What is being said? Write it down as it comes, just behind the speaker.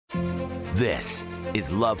This is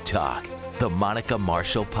Love Talk, the Monica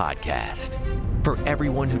Marshall Podcast. For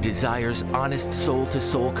everyone who desires honest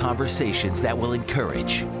soul-to-soul conversations that will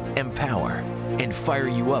encourage, empower, and fire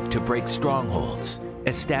you up to break strongholds,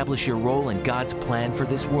 establish your role in God's plan for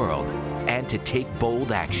this world, and to take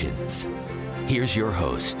bold actions. Here's your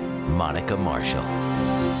host, Monica Marshall.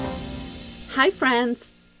 Hi,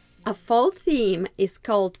 friends. A fall theme is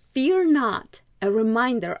called Fear Not, a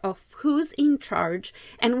reminder of who's in charge,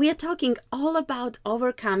 and we are talking all about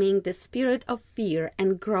overcoming the spirit of fear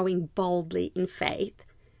and growing boldly in faith.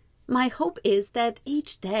 My hope is that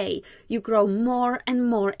each day you grow more and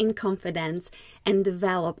more in confidence and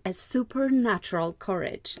develop a supernatural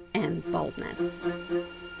courage and boldness.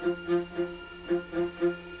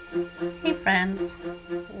 Hey friends,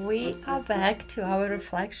 we are back to our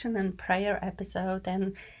reflection and prayer episode,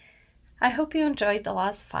 and I hope you enjoyed the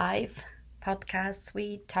last 5 podcasts.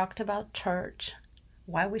 We talked about church,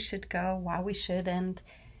 why we should go, why we shouldn't,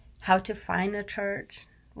 how to find a church.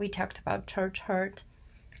 We talked about church hurt.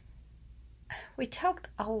 We talked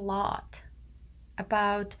a lot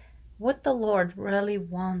about what the Lord really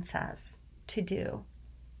wants us to do.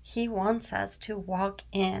 He wants us to walk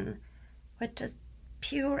in with just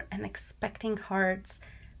pure and expecting hearts,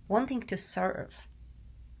 wanting to serve.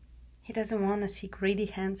 He doesn't want to see greedy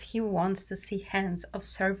hands. He wants to see hands of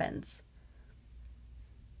servants.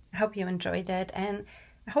 I hope you enjoyed it, and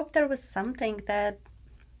I hope there was something that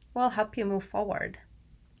will help you move forward.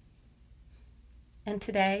 And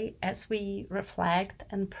today, as we reflect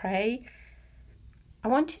and pray, I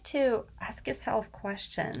want you to ask yourself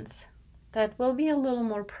questions that will be a little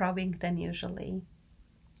more probing than usually.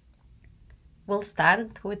 We'll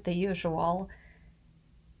start with the usual,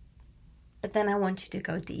 but then I want you to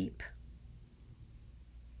go deep.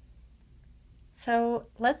 So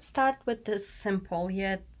let's start with this simple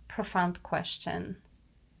yet profound question.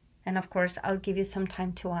 And of course, I'll give you some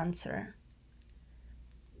time to answer.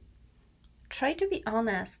 Try to be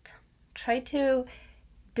honest. Try to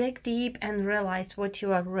dig deep and realize what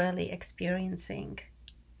you are really experiencing.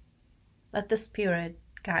 Let the Spirit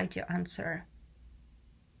guide your answer.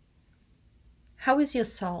 How is your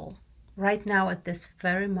soul right now at this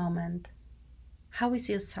very moment? How is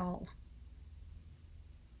your soul?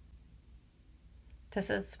 This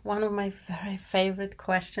is one of my very favorite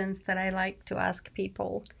questions that I like to ask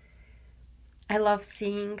people. I love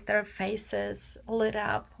seeing their faces lit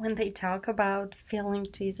up when they talk about feeling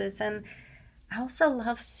Jesus, and I also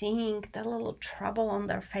love seeing the little trouble on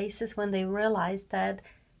their faces when they realize that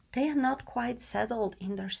they are not quite settled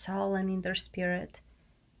in their soul and in their spirit.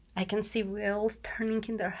 I can see wheels turning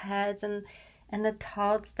in their heads and the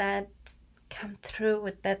thoughts that come through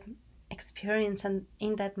with that experience, and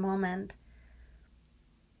in that moment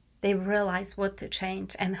they realize what to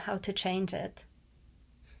change and how to change it.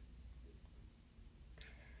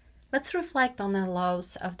 Let's reflect on the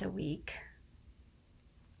lows of the week.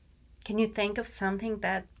 Can you think of something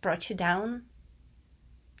that brought you down?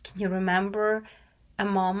 Can you remember a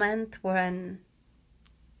moment when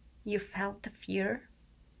you felt the fear?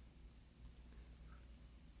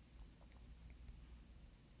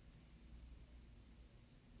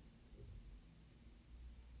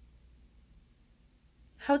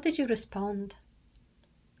 How did you respond?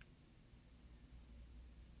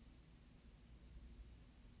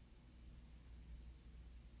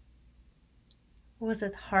 Was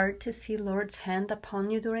it hard to see Lord's hand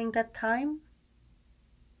upon you during that time?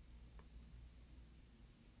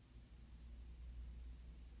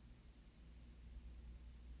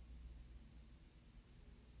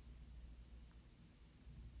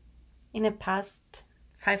 In the past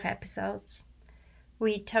 5 episodes,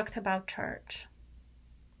 we talked about church.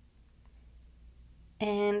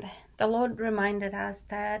 And the Lord reminded us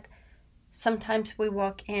that sometimes we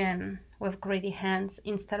walk in with greedy hands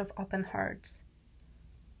instead of open hearts.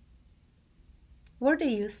 Where do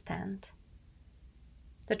you stand?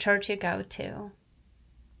 The church you go to?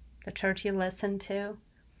 The church you listen to?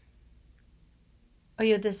 Or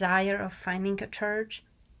your desire of finding a church?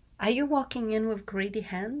 Are you walking in with greedy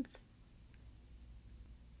hands?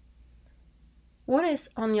 What is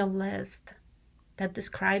on your list that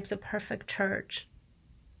describes a perfect church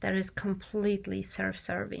that is completely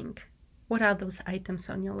self-serving? What are those items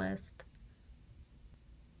on your list?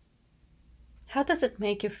 How does it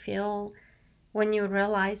make you feel when you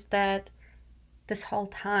realize that this whole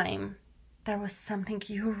time there was something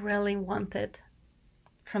you really wanted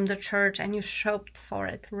from the church and you shopped for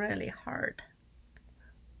it really hard?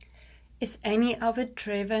 Is any of it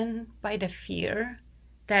driven by the fear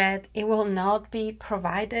that it will not be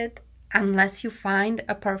provided unless you find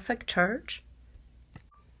a perfect church?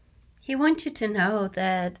 He wants you to know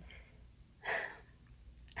that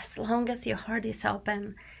As long as your heart is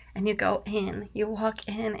open and you go in, you walk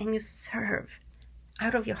in and you serve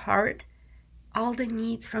out of your heart, all the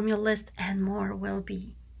needs from your list and more will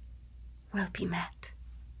be met.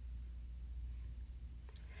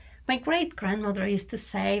 My great-grandmother used to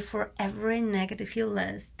say, for every negative you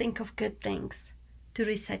list, think of good things to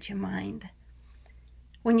reset your mind.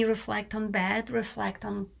 When you reflect on bad, reflect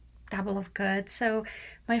on double of good. So,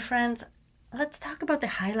 my friends, let's talk about the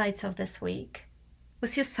highlights of this week.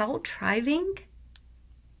 Was your soul thriving?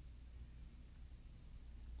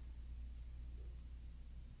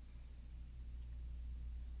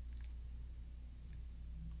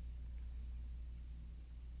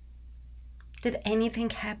 Did anything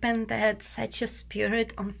happen that set your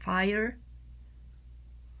spirit on fire?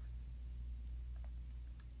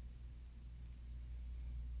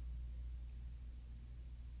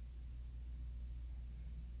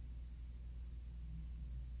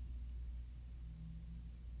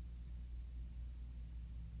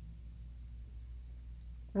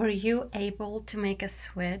 Were you able to make a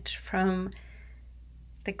switch from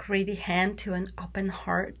the greedy hand to an open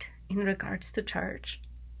heart in regards to church?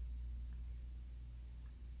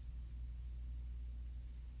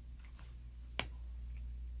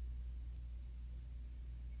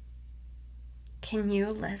 Can you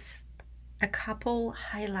list a couple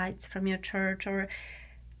highlights from your church or a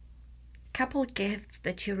couple gifts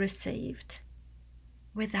that you received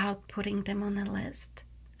without putting them on a list?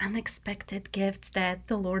 Unexpected gifts that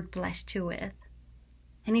the Lord blessed you with.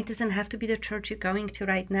 And it doesn't have to be the church you're going to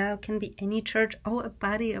right now. It can be any church or a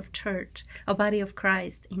body of church, a body of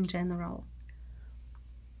Christ in general.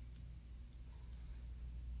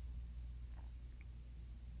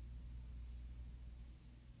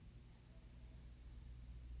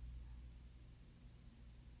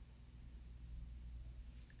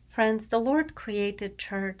 Friends, the Lord created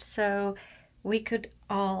church so we could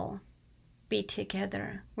all be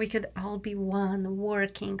together. We could all be one,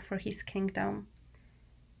 working for His kingdom.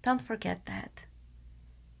 Don't forget that.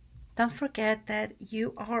 Don't forget that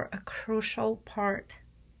you are a crucial part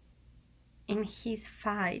in His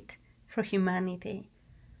fight for humanity.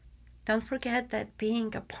 Don't forget that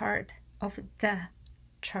being a part of the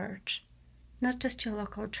church, not just your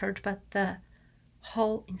local church, but the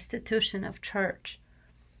whole institution of church,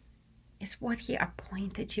 is what He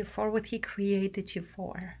appointed you for, what He created you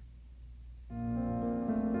for.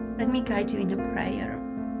 Let me guide you in a prayer.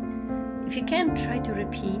 If you can't, try to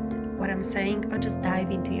repeat what I'm saying or just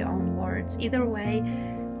dive into your own words. Either way,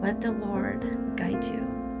 let the Lord guide you.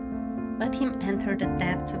 Let Him enter the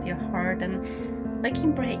depths of your heart and let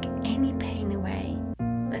Him break any pain away.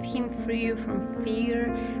 Let Him free you from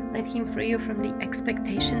fear. Let Him free you from the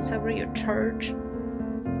expectations over your church.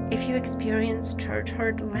 If you experience church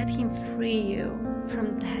hurt, let Him free you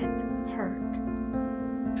from that hurt.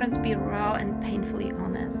 Friends, be raw and painfully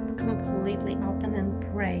honest, completely open and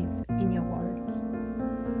brave in your words.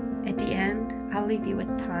 At the end, I'll leave you with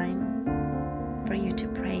time for you to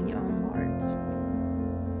pray in your own words.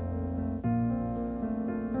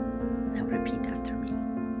 Now repeat after me.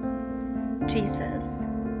 Jesus,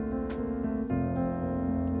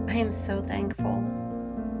 I am so thankful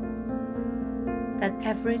that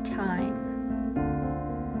every time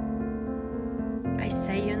I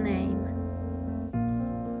say your name,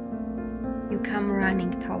 you come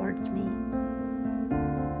running towards me.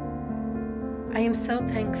 I am so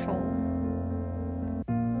thankful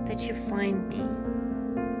that you find me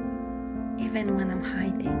even when I'm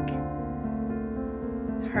hiding,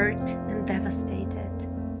 hurt and devastated.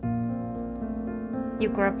 You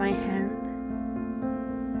grab my hand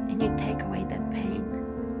and you take away that pain.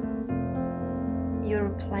 You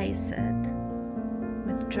replace it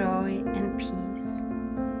with joy and peace.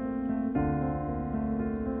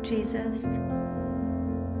 Jesus,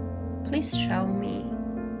 please show me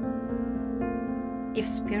if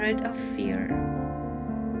spirit of fear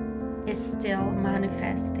is still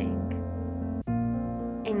manifesting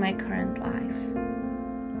in my current life.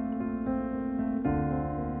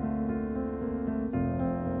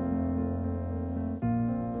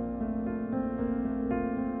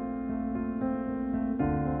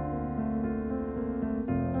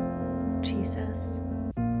 Jesus,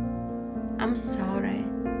 I'm sorry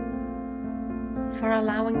for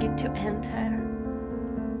allowing it to enter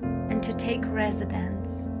and to take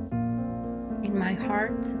residence in my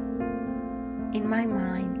heart, in my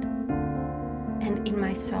mind, and in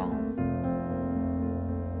my soul.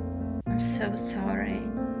 I'm so sorry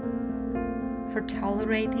for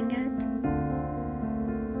tolerating it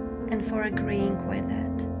and for agreeing with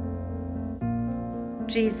it.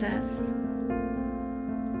 Jesus,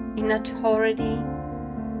 in authority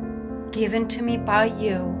given to me by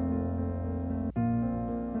you,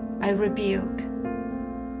 I rebuke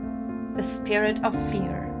the spirit of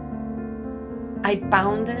fear. I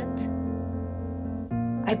bound it,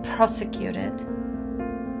 I prosecute it,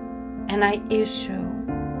 and I issue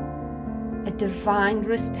a divine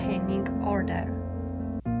restraining order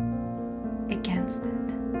against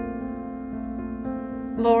it.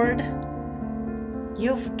 Lord,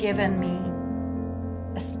 you've given me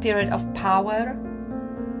a spirit of power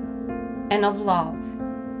and of love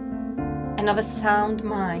and of a sound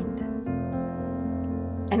mind.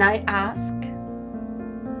 And I ask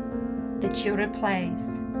that you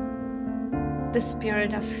replace the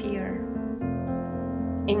spirit of fear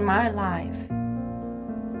in my life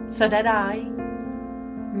so that I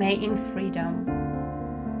may in freedom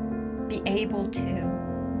be able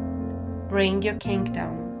to bring your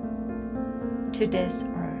kingdom to this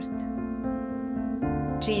earth.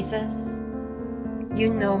 Jesus,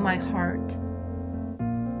 you know my heart.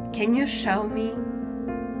 Can you show me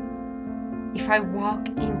if I walk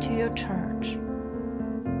into your church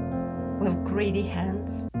with greedy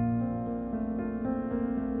hands?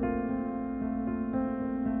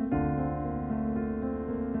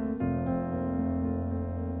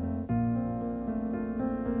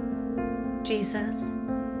 Jesus,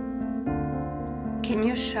 can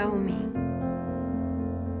you show me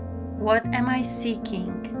what am I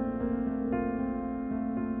seeking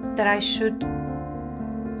that I should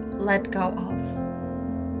let go of?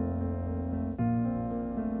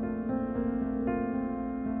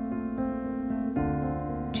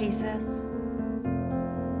 Jesus,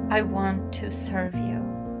 I want to serve you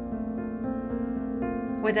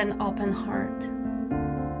with an open heart.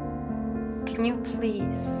 Can you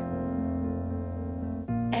please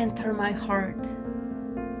enter my heart,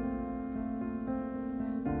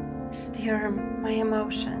 steer my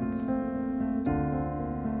emotions,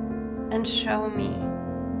 and show me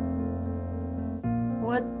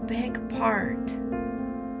what big part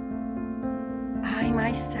I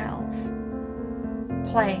myself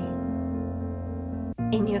play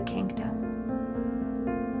in your kingdom.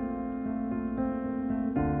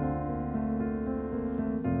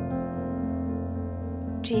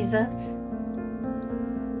 Jesus,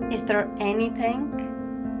 is there anything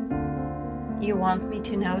you want me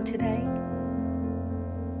to know today?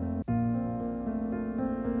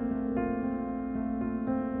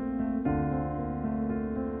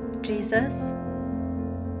 Jesus,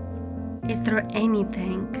 is there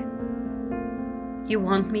anything you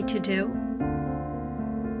want me to do?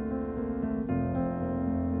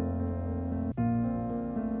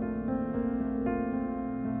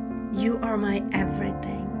 You are my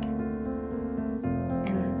everything.